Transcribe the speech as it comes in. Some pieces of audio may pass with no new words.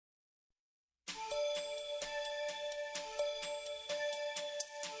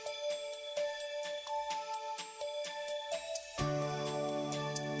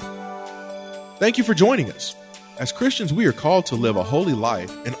Thank you for joining us. As Christians, we are called to live a holy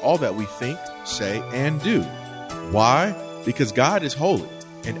life in all that we think, say, and do. Why? Because God is holy,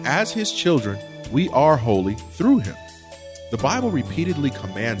 and as His children, we are holy through Him. The Bible repeatedly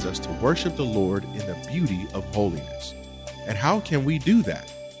commands us to worship the Lord in the beauty of holiness. And how can we do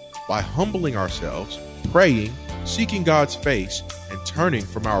that? By humbling ourselves, praying, seeking God's face, and turning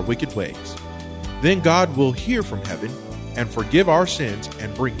from our wicked ways. Then God will hear from heaven and forgive our sins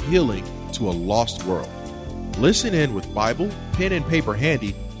and bring healing to a lost world. Listen in with Bible, pen, and paper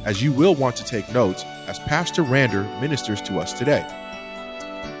handy, as you will want to take notes as Pastor Rander ministers to us today.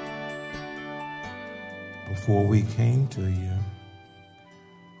 Before we came to you,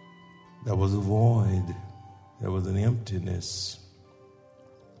 there was a void. There was an emptiness.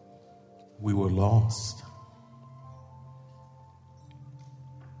 We were lost.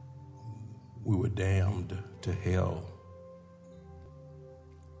 We were damned to hell.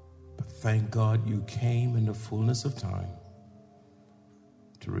 But thank God you came in the fullness of time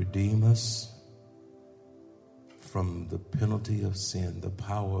to redeem us from the penalty of sin, the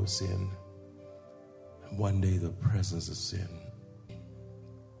power of sin, and one day the presence of sin.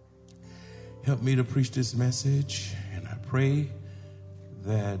 Help me to preach this message, and I pray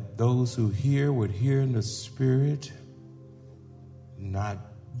that those who hear would hear in the Spirit, not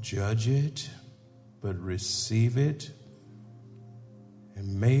judge it, but receive it.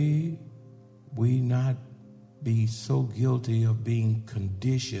 And may we not be so guilty of being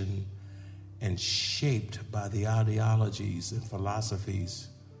conditioned and shaped by the ideologies and philosophies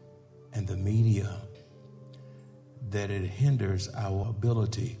and the media that it hinders our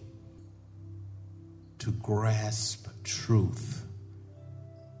ability to grasp truth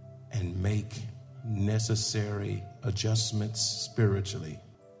and make necessary adjustments spiritually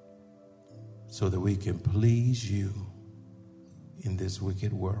so that we can please you in this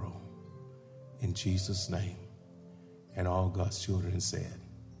wicked world. In Jesus' name. And all God's children said,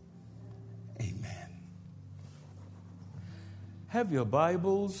 amen. Have your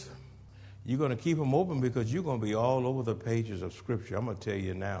Bibles. You're going to keep them open because you're going to be all over the pages of Scripture. I'm going to tell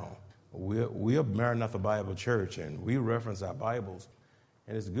you now. We're Maranatha Bible Church, and we reference our Bibles.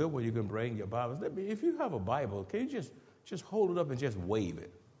 And it's good when you can bring your Bibles. If you have a Bible, can you just hold it up and just wave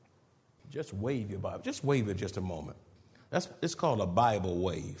it? Just wave your Bible. Just wave it just a moment. It's called a Bible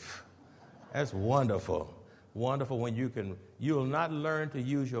wave. That's wonderful. Wonderful when you'll not learn to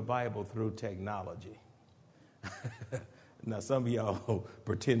use your Bible through technology. Now, some of y'all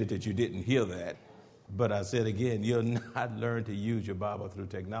pretended that you didn't hear that. But I said again, you'll not learn to use your Bible through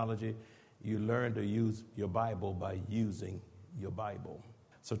technology. You learn to use your Bible by using your Bible.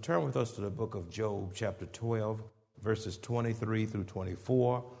 So turn with us to the book of Job, chapter 12, verses 23 through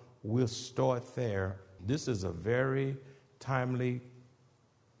 24. We'll start there. This is a very timely,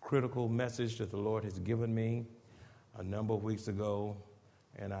 critical message that the Lord has given me a number of weeks ago,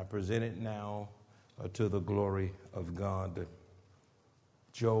 and I present it now to the glory of God.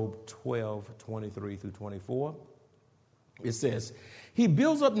 Job 12, 23 through 24. It says, He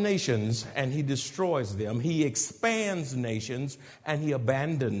builds up nations and He destroys them. He expands nations and He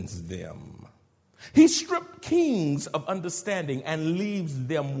abandons them. He stripped kings of understanding and leaves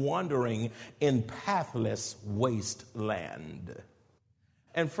them wandering in pathless wasteland.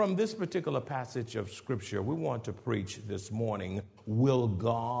 And from this particular passage of Scripture, we want to preach this morning, will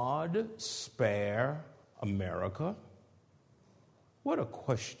God spare America? What a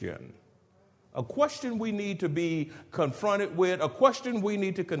question. A question we need to be confronted with, a question we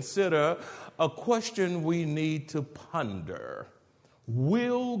need to consider, a question we need to ponder.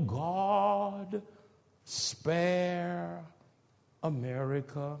 Will God spare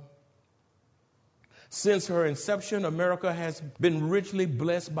America? Since her inception, America has been richly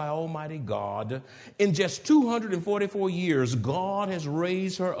blessed by Almighty God. In just 244 years, God has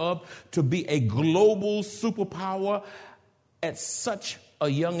raised her up to be a global superpower at such a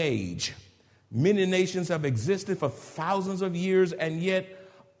young age. Many nations have existed for thousands of years, and yet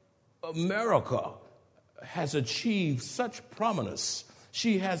America has achieved such prominence.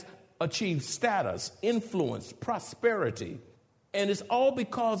 She has achieved status, influence, prosperity. And it's all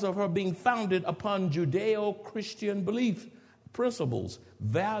because of her being founded upon Judeo-Christian belief principles,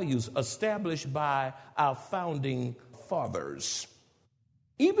 values established by our founding fathers.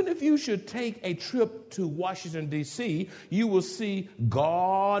 Even if you should take a trip to Washington, D.C., you will see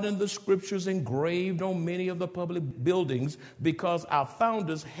God and the Scriptures engraved on many of the public buildings because our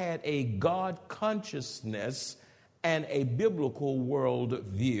founders had a God consciousness and a biblical world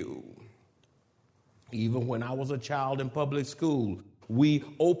view. Even when I was a child in public school, We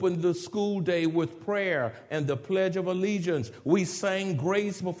opened the school day with prayer and the Pledge of Allegiance. We sang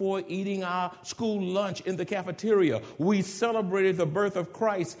grace before eating our school lunch in the cafeteria. We celebrated the birth of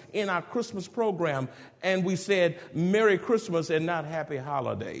Christ in our Christmas program, and we said Merry Christmas and not Happy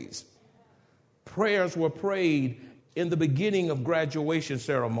Holidays. Prayers were prayed in the beginning of graduation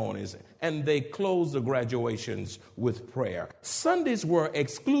ceremonies, and they closed the graduations with prayer. Sundays were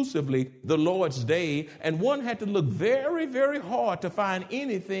exclusively the Lord's Day, and one had to look very, very hard to find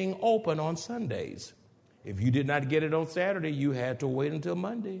anything open on Sundays. If you did not get it on Saturday, you had to wait until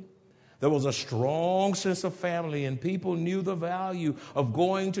Monday. There was a strong sense of family, and people knew the value of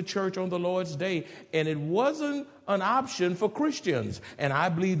going to church on the Lord's Day, and it wasn't an option for Christians. And I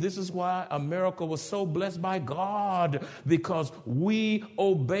believe this is why America was so blessed by God, because we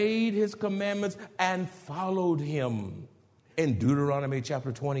obeyed his commandments and followed him. In Deuteronomy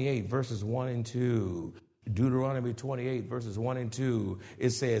chapter 28, verses 1 and 2, Deuteronomy 28, verses 1 and 2, it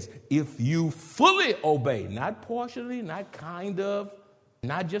says, if you fully obey, not partially, not kind of,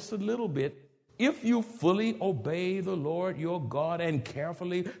 not just a little bit, if you fully obey the Lord your God and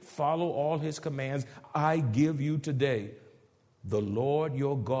carefully follow all his commands I give you today, the Lord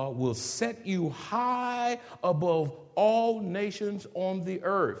your God will set you high above all nations on the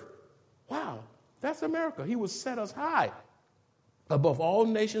earth. Wow, that's America. He will set us high above all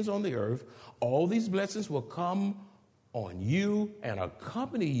nations on the earth. All these blessings will come on you and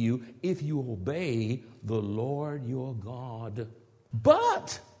accompany you if you obey the Lord your God.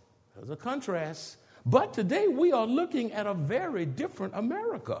 But, there's a contrast, but today we are looking at a very different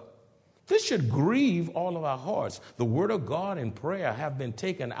America. This should grieve all of our hearts. The Word of God and prayer have been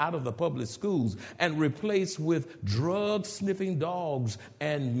taken out of the public schools and replaced with drug-sniffing dogs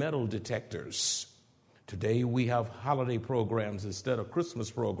and metal detectors. Today we have holiday programs instead of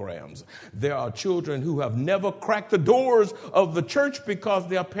Christmas programs. There are children who have never cracked the doors of the church because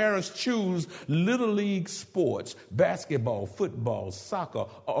their parents choose little league sports, basketball, football, soccer,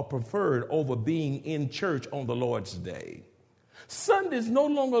 are preferred over being in church on the Lord's Day. Sundays no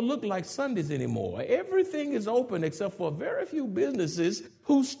longer look like Sundays anymore. Everything is open except for very few businesses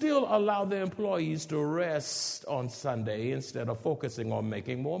who still allow their employees to rest on Sunday instead of focusing on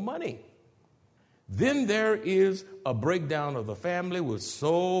making more money. Then there is a breakdown of the family with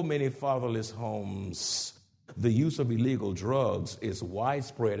so many fatherless homes. The use of illegal drugs is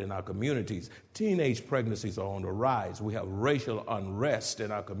widespread in our communities. Teenage pregnancies are on the rise. We have racial unrest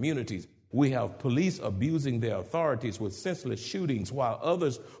in our communities. We have police abusing their authorities with senseless shootings, while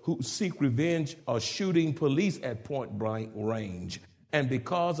others who seek revenge are shooting police at point-blank range. And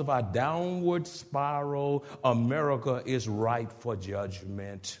because of our downward spiral, America is ripe for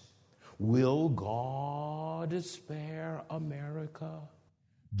judgment. Will God spare America?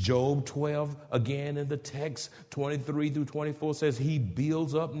 Job 12, again in the text, 23 through 24 says, he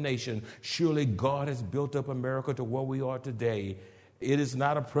builds up nation. Surely God has built up America to where we are today. It is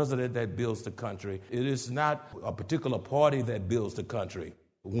not a president that builds the country. It is not a particular party that builds the country.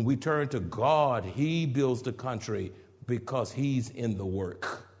 When we turn to God, he builds the country because he's in the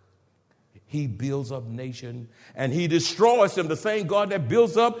work. He builds up nation and he destroys them. The same God that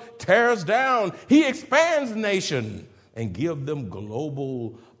builds up tears down. He expands nation and gives them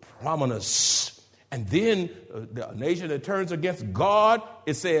global prominence. And then the nation that turns against God,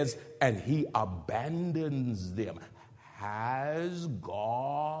 it says, and he abandons them. Has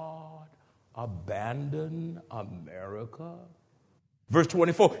God abandoned America? Verse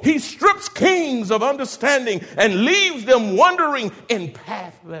 24, he strips kings of understanding and leaves them wandering in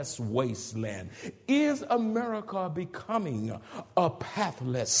pathless wasteland. Is America becoming a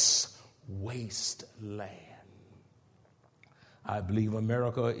pathless wasteland? I believe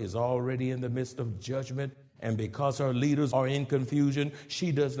America is already in the midst of judgment, and because her leaders are in confusion,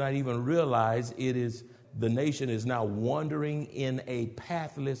 she does not even realize the nation is now wandering in a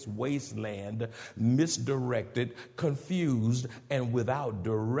pathless wasteland, misdirected, confused, and without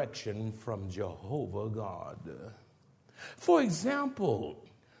direction from Jehovah God. For example,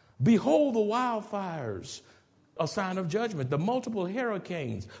 behold the wildfires, a sign of judgment, the multiple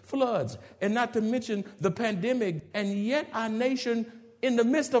hurricanes, floods, and not to mention the pandemic, and yet our nation, in the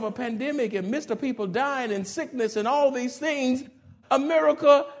midst of a pandemic, in the midst of people dying and sickness and all these things,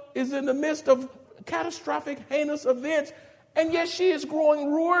 America is in the midst of catastrophic, heinous events, and yet she is growing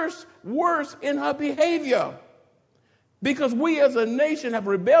worse in her behavior. Because we as a nation have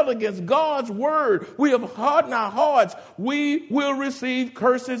rebelled against God's word. We have hardened our hearts. We will receive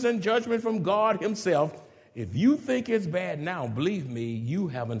curses and judgment from God himself. If you think it's bad now, believe me, you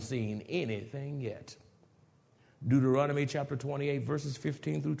haven't seen anything yet. Deuteronomy chapter 28, verses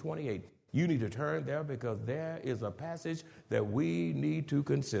 15 through 28. You need to turn there because there is a passage that we need to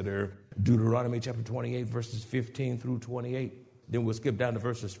consider. Deuteronomy chapter 28, verses 15 through 28. Then we'll skip down to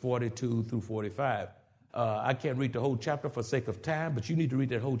verses 42 through 45. I can't read the whole chapter for sake of time, but you need to read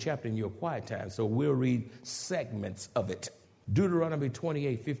that whole chapter in your quiet time. So we'll read segments of it. Deuteronomy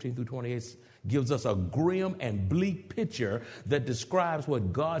 28, 15 through 28 gives us a grim and bleak picture that describes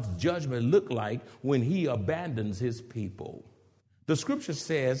what God's judgment looked like when he abandons his people. The scripture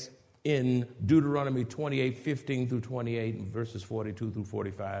says in Deuteronomy 28, 15 through 28, and verses 42 through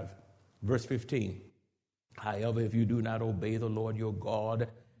 45, verse 15, however, if you do not obey the Lord your God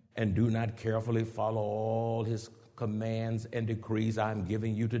and do not carefully follow all his commands and decrees I'm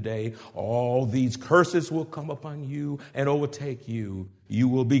giving you today, all these curses will come upon you and overtake you. You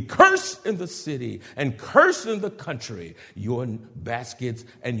will be cursed in the city and cursed in the country. Your baskets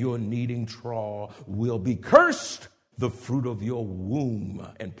and your kneading trough will be cursed. The fruit of your womb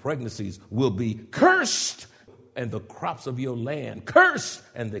and pregnancies will be cursed, and the crops of your land cursed,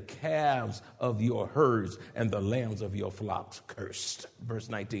 and the calves of your herds and the lambs of your flocks cursed. Verse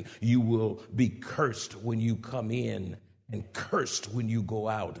 19, you will be cursed when you come in and cursed when you go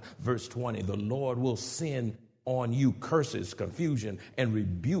out. Verse 20, the Lord will send on you curses, confusion, and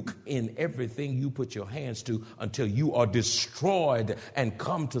rebuke in everything you put your hands to until you are destroyed and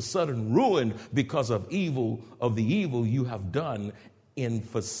come to sudden ruin because of the evil you have done in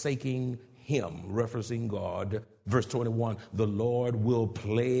forsaking him, referencing God. Verse 21, the Lord will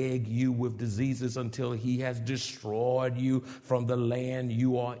plague you with diseases until he has destroyed you from the land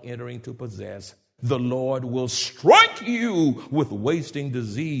you are entering to possess. The Lord will strike you with wasting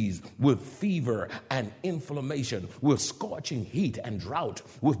disease, with fever and inflammation, with scorching heat and drought,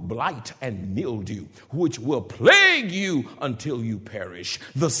 with blight and mildew, which will plague you until you perish.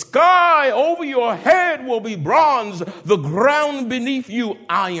 The sky over your head will be bronze, the ground beneath you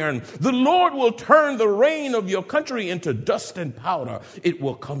iron. The Lord will turn the rain of your country into dust and powder. It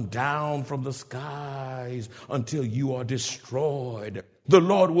will come down from the skies until you are destroyed. The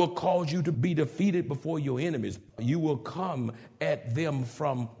Lord will cause you to be defeated before your enemies. You will come at them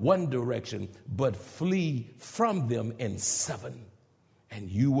from one direction, but flee from them in seven. And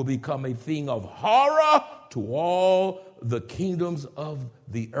you will become a thing of horror to all the kingdoms of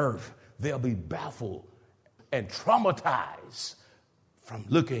the earth. They'll be baffled and traumatized from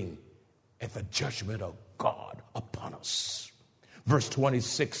looking at the judgment of God upon us. Verse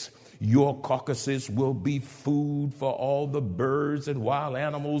 26, your carcasses will be food for all the birds and wild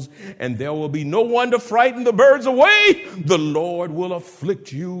animals, and there will be no one to frighten the birds away. The Lord will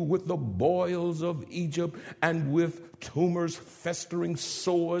afflict you with the boils of Egypt and with tumors, festering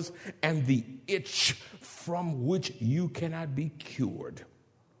sores, and the itch from which you cannot be cured.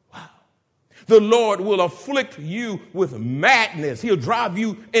 The Lord will afflict you with madness. He'll drive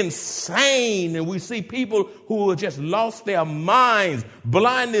you insane. And we see people who have just lost their minds,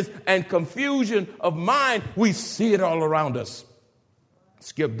 blindness and confusion of mind. We see it all around us.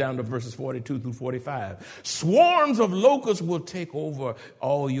 Skip down to verses 42 through 45. Swarms of locusts will take over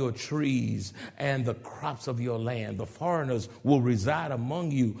all your trees and the crops of your land. The foreigners will reside among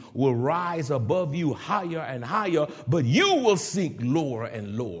you, will rise above you higher and higher, but you will sink lower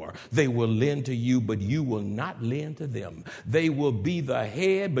and lower. They will lend to you, but you will not lend to them. They will be the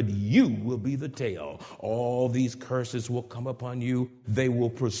head, but you will be the tail. All these curses will come upon you. They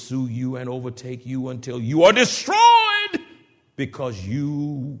will pursue you and overtake you until you are destroyed. Because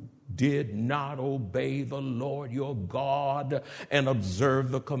you did not obey the Lord your God and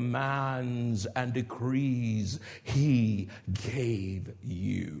observe the commands and decrees he gave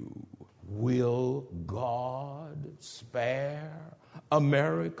you. Will God spare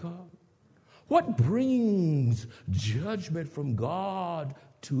America? What brings judgment from God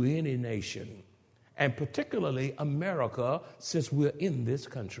to any nation, and particularly America, since we're in this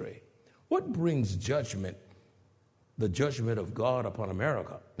country? What brings judgment? The judgment of God upon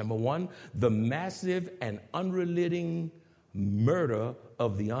America. Number one, the massive and unrelenting murder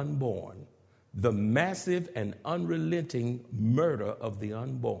of the unborn. The massive and unrelenting murder of the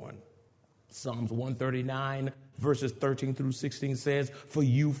unborn. Psalms 139, verses 13 through 16 says, for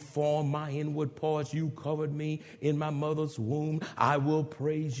you formed my inward parts, you covered me in my mother's womb. I will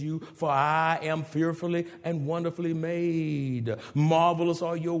praise you, for I am fearfully and wonderfully made. Marvelous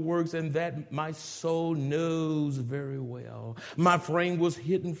are your works, and that my soul knows very well. My frame was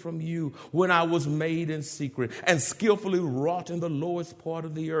hidden from you when I was made in secret and skillfully wrought in the lowest part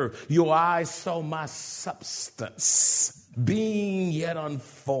of the earth. Your eyes saw my substance being yet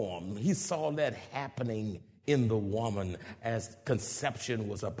unformed. He saw that happening in the woman as conception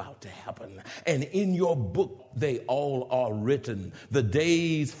was about to happen. And in your book, they all are written. The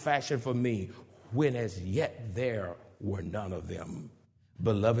days fashioned for me, when as yet there were none of them.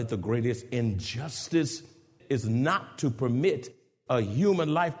 Beloved, the greatest injustice is not to permit a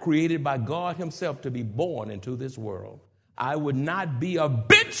human life created by God himself to be born into this world. I would not be a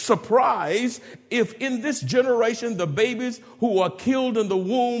bit surprised if in this generation the babies who are killed in the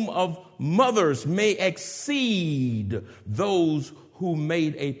womb of mothers may exceed those who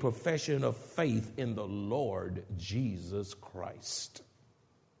made a profession of faith in the Lord Jesus Christ.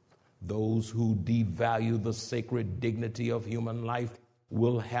 Those who devalue the sacred dignity of human life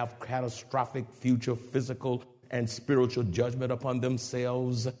will have catastrophic future physical and spiritual judgment upon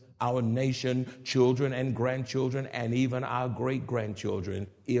themselves, our nation, children and grandchildren, and even our great-grandchildren,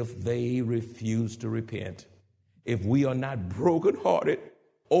 if they refuse to repent. If we are not brokenhearted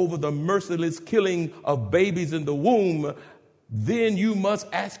over the merciless killing of babies in the womb, then you must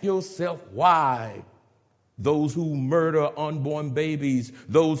ask yourself why. Those who murder unborn babies,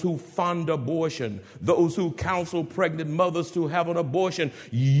 those who fund abortion, those who counsel pregnant mothers to have an abortion,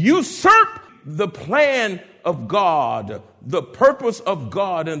 usurp the plan of God, the purpose of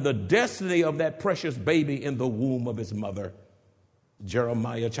God, and the destiny of that precious baby in the womb of his mother.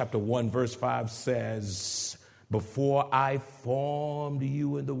 Jeremiah chapter 1 verse 5 says, before I formed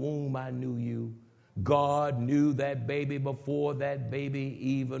you in the womb, I knew you. God knew that baby before that baby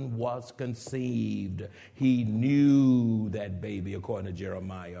even was conceived. He knew that baby, according to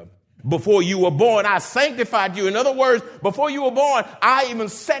Jeremiah. Before you were born, I sanctified you. In other words, before you were born, I even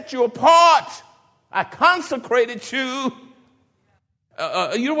set you apart. I consecrated you.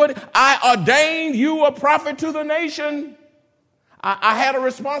 You know what? I ordained you a prophet to the nation. I had a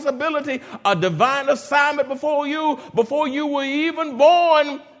responsibility, a divine assignment before you were even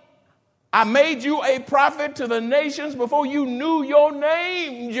born. I made you a prophet to the nations before you knew your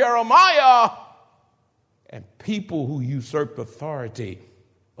name, Jeremiah. And people who usurp authority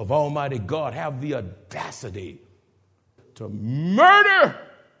of Almighty God have the audacity to murder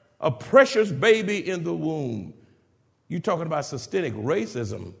a precious baby in the womb. You're talking about systemic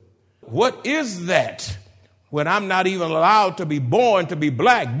racism. What is that when I'm not even allowed to be born to be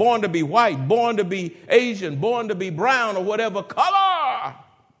black, born to be white, born to be Asian, born to be brown or whatever color?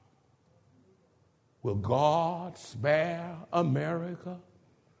 Will God spare America?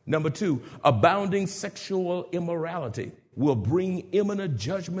 Number 2, abounding sexual immorality will bring imminent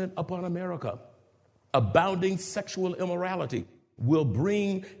judgment upon America. Abounding sexual immorality will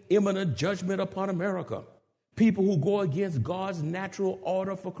bring imminent judgment upon America. People who go against God's natural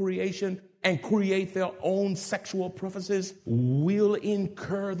order for creation and create their own sexual preferences will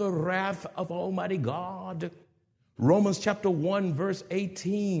incur the wrath of Almighty God. Romans chapter 1 verse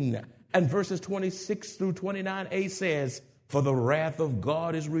 18 and verses 26 through 29a says, for the wrath of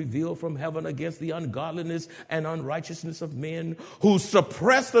God is revealed from heaven against the ungodliness and unrighteousness of men who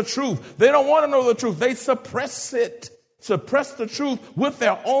suppress the truth. They don't want to know the truth. They suppress it. Suppress the truth with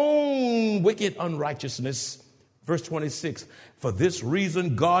their own wicked unrighteousness. Verse 26, for this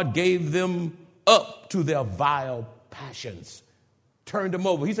reason God gave them up to their vile passions. Turned them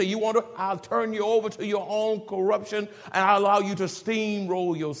over. He said, you want to? I'll turn you over to your own corruption and I'll allow you to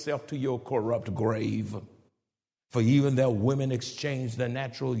steamroll yourself to your corrupt grave. For even their women exchange their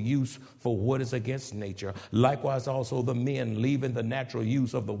natural use for what is against nature. Likewise also the men, leaving the natural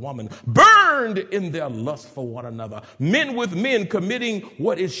use of the woman, burned in their lust for one another. Men with men committing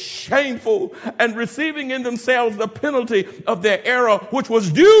what is shameful and receiving in themselves the penalty of their error which was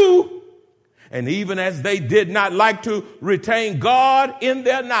due. And even as they did not like to retain God in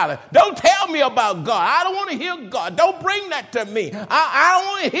their knowledge. Don't tell me about God. I don't want to hear God. Don't bring that to me. I don't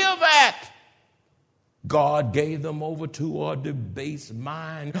want to hear that. God gave them over to a debased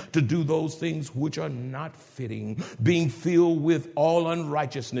mind to do those things which are not fitting, being filled with all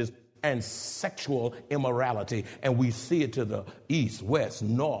unrighteousness and sexual immorality. And we see it to the east, west,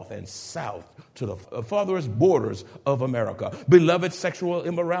 north, and south, to the farthest borders of America. Beloved, sexual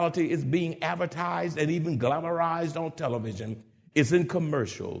immorality is being advertised and even glamorized on television. It's in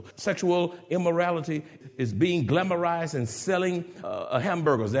commercial. Sexual immorality is being glamorized and selling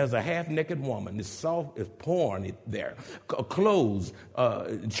hamburgers. There's a half-naked woman. It's soft, it's porn there. Clothes,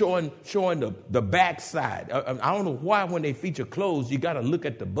 showing the backside. I don't know why when they feature clothes, you got to look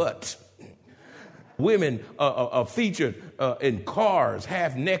at the butt. Women are featured in cars,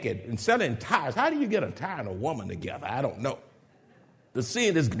 half-naked, and selling tires. How do you get a tire and a woman together? I don't know. The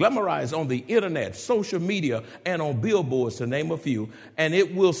sin is glamorized on the internet, social media, and on billboards, to name a few. And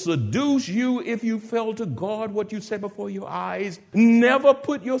it will seduce you if you fail to guard what you say before your eyes. Never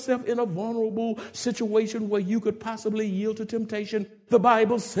put yourself in a vulnerable situation where you could possibly yield to temptation. The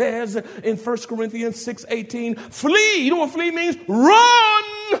Bible says in 1 Corinthians 6:18, flee. You know what flee means? Run.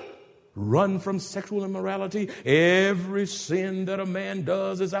 Run from sexual immorality. Every sin that a man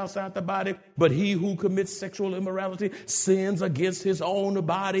does is outside the body, but he who commits sexual immorality sins against his own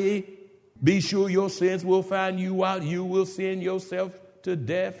body. Be sure your sins will find you out. You will sin yourself to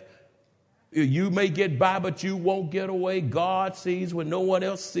death. You may get by, but you won't get away. God sees when no one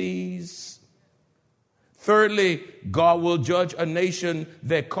else sees. Thirdly, God will judge a nation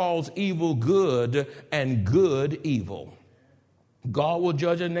that calls evil good and good evil. God will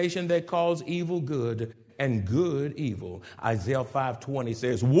judge a nation that calls evil good and good evil. Isaiah 5:20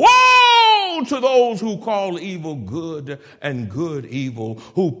 says, woe to those who call evil good and good evil,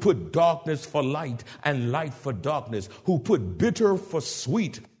 who put darkness for light and light for darkness, who put bitter for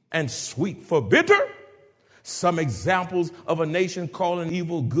sweet and sweet for bitter. Some examples of a nation calling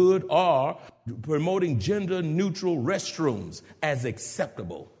evil good are promoting gender-neutral restrooms as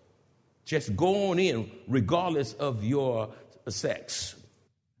acceptable. Just go on in regardless of your sex.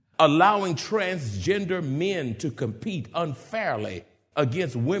 Allowing transgender men to compete unfairly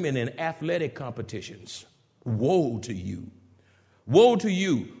against women in athletic competitions. Woe to you. Woe to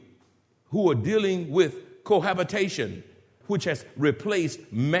you who are dealing with cohabitation, which has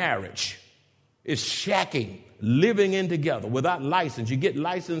replaced marriage. It's shacking, living in together without license. You get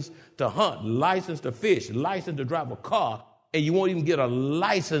license to hunt, license to fish, license to drive a car, and you won't even get a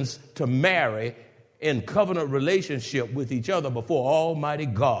license to marry in covenant relationship with each other before Almighty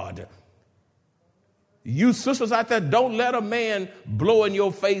God. You sisters out there, don't let a man blow in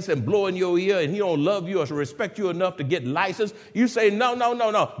your face and blow in your ear and he don't love you or respect you enough to get licensed. You say, no.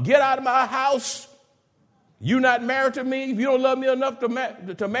 Get out of my house. You not married to me. If you don't love me enough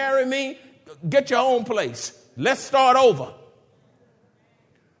to marry me, get your own place. Let's start over.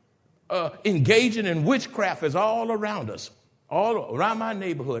 Engaging in witchcraft is all around us. All around my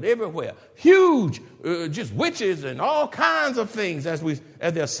neighborhood, everywhere. Huge, just witches and all kinds of things as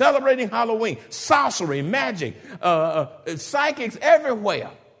they're celebrating Halloween. Sorcery, magic, psychics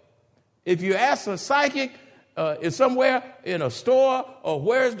everywhere. If you ask a psychic is somewhere in a store or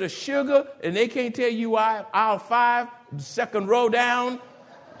where's the sugar and they can't tell you aisle 5, second row down,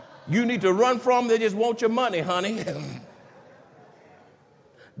 you need to run from them. They just want your money, honey.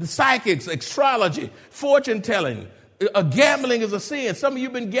 The psychics, astrology, fortune telling. Gambling is a sin. Some of you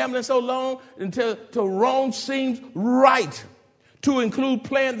have been gambling so long until wrong seems right. To include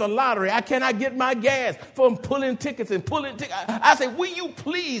playing the lottery. I cannot get my gas from pulling tickets and pulling tickets. I say, will you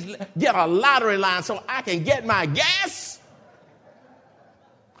please get a lottery line so I can get my gas?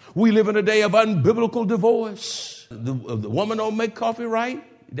 We live in a day of unbiblical divorce. The woman don't make coffee right.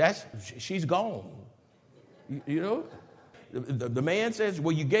 She's gone. You know, the man says,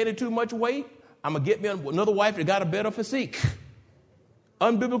 well, you gained too much weight. I'm going to get me another wife that got a better physique.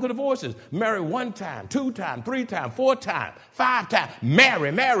 Unbiblical divorces. Marry 1 time, 2 times, 3 times, 4 times, 5 times.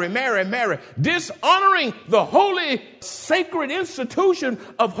 Marry. Dishonoring the holy, sacred institution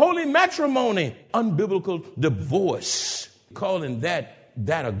of holy matrimony. Unbiblical divorce. Calling that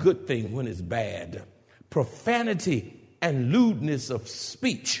a good thing when it's bad. Profanity and lewdness of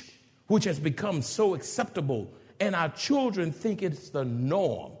speech, which has become so acceptable, and our children think it's the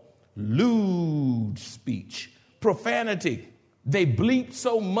norm. Lewd speech, profanity. They bleep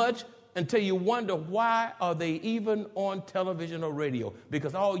so much until you wonder, why are they even on television or radio?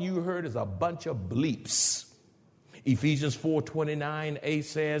 Because all you heard is a bunch of bleeps. Ephesians 4:29a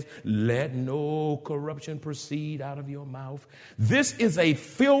says, let no corruption proceed out of your mouth. This is a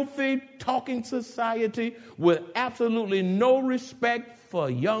filthy talking society with absolutely no respect for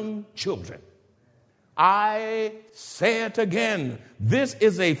young children. I say it again. This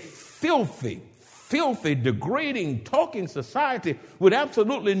is a filthy, degrading, talking society with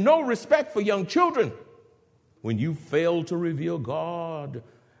absolutely no respect for young children. When you fail to reveal God,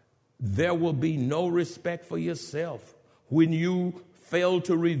 there will be no respect for yourself. When you fail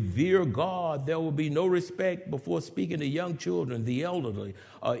to revere God, there will be no respect before speaking to young children, the elderly,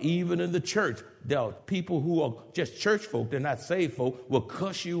 or even in the church. There are people who are just church folk, they're not saved folk, will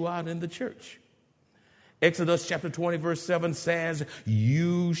cuss you out in the church. Exodus chapter 20 verse 7 says,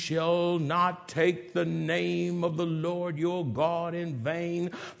 you shall not take the name of the Lord your God in vain,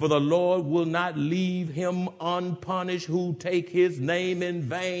 for the Lord will not leave him unpunished who take his name in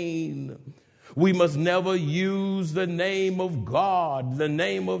vain. We must never use the name of God, the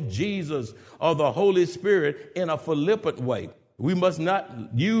name of Jesus, or the Holy Spirit in a flippant way. We must not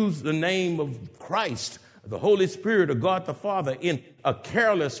use the name of Christ, the Holy Spirit, or God the Father in a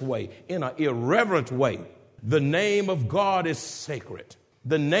careless way, in an irreverent way. The name of God is sacred.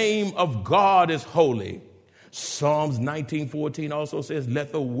 The name of God is holy. Psalms 19:14 also says,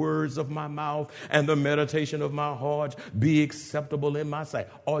 let the words of my mouth and the meditation of my heart be acceptable in my sight.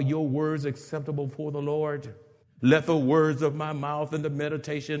 Are your words acceptable for the Lord? Let the words of my mouth and the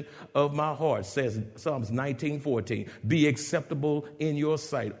meditation of my heart, says Psalms 19:14, be acceptable in your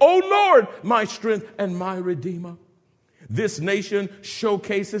sight. O Lord, my strength and my redeemer. This nation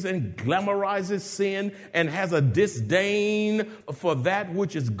showcases and glamorizes sin and has a disdain for that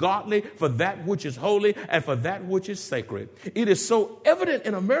which is godly, for that which is holy, and for that which is sacred. It is so evident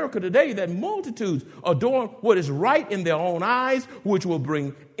in America today that multitudes are doing what is right in their own eyes, which will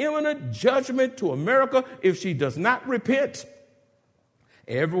bring imminent judgment to America if she does not repent.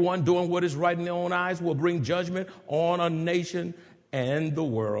 Everyone doing what is right in their own eyes will bring judgment on a nation and the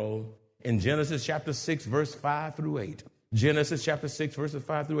world. In Genesis chapter 6, verse 5 through 8. Genesis chapter 6, verses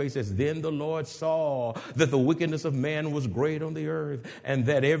 5 through 8 says, then the Lord saw that the wickedness of man was great on the earth, and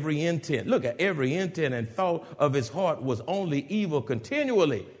that every intent and thought of his heart was only evil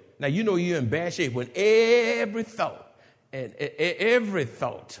continually. Now, you know you're in bad shape when every thought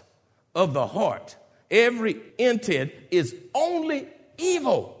of the heart, every intent is only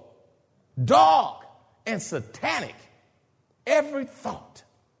evil, dark, and satanic. Every thought,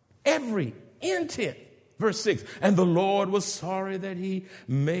 every intent. Verse 6, and the Lord was sorry that he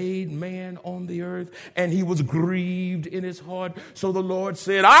made man on the earth, and he was grieved in his heart. So the Lord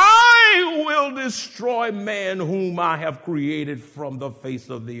said, I will destroy man whom I have created from the face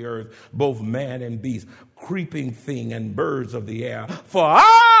of the earth, both man and beast, creeping thing and birds of the air. For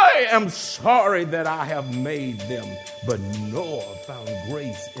I am sorry that I have made them. But Noah found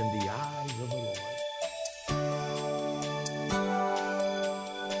grace in the eyes of the Lord.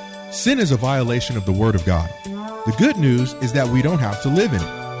 Sin is a violation of the Word of God. The good news is that we don't have to live in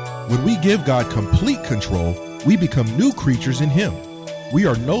it. When we give God complete control, we become new creatures in Him. We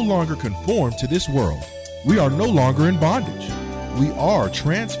are no longer conformed to this world. We are no longer in bondage. We are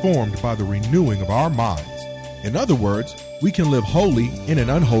transformed by the renewing of our minds. In other words, we can live holy in an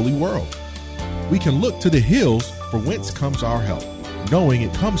unholy world. We can look to the hills for whence comes our help, knowing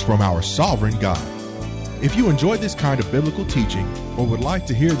it comes from our sovereign God. If you enjoyed this kind of biblical teaching or would like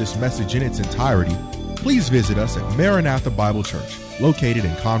to hear this message in its entirety, please visit us at Maranatha Bible Church, located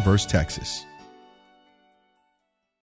in Converse, Texas.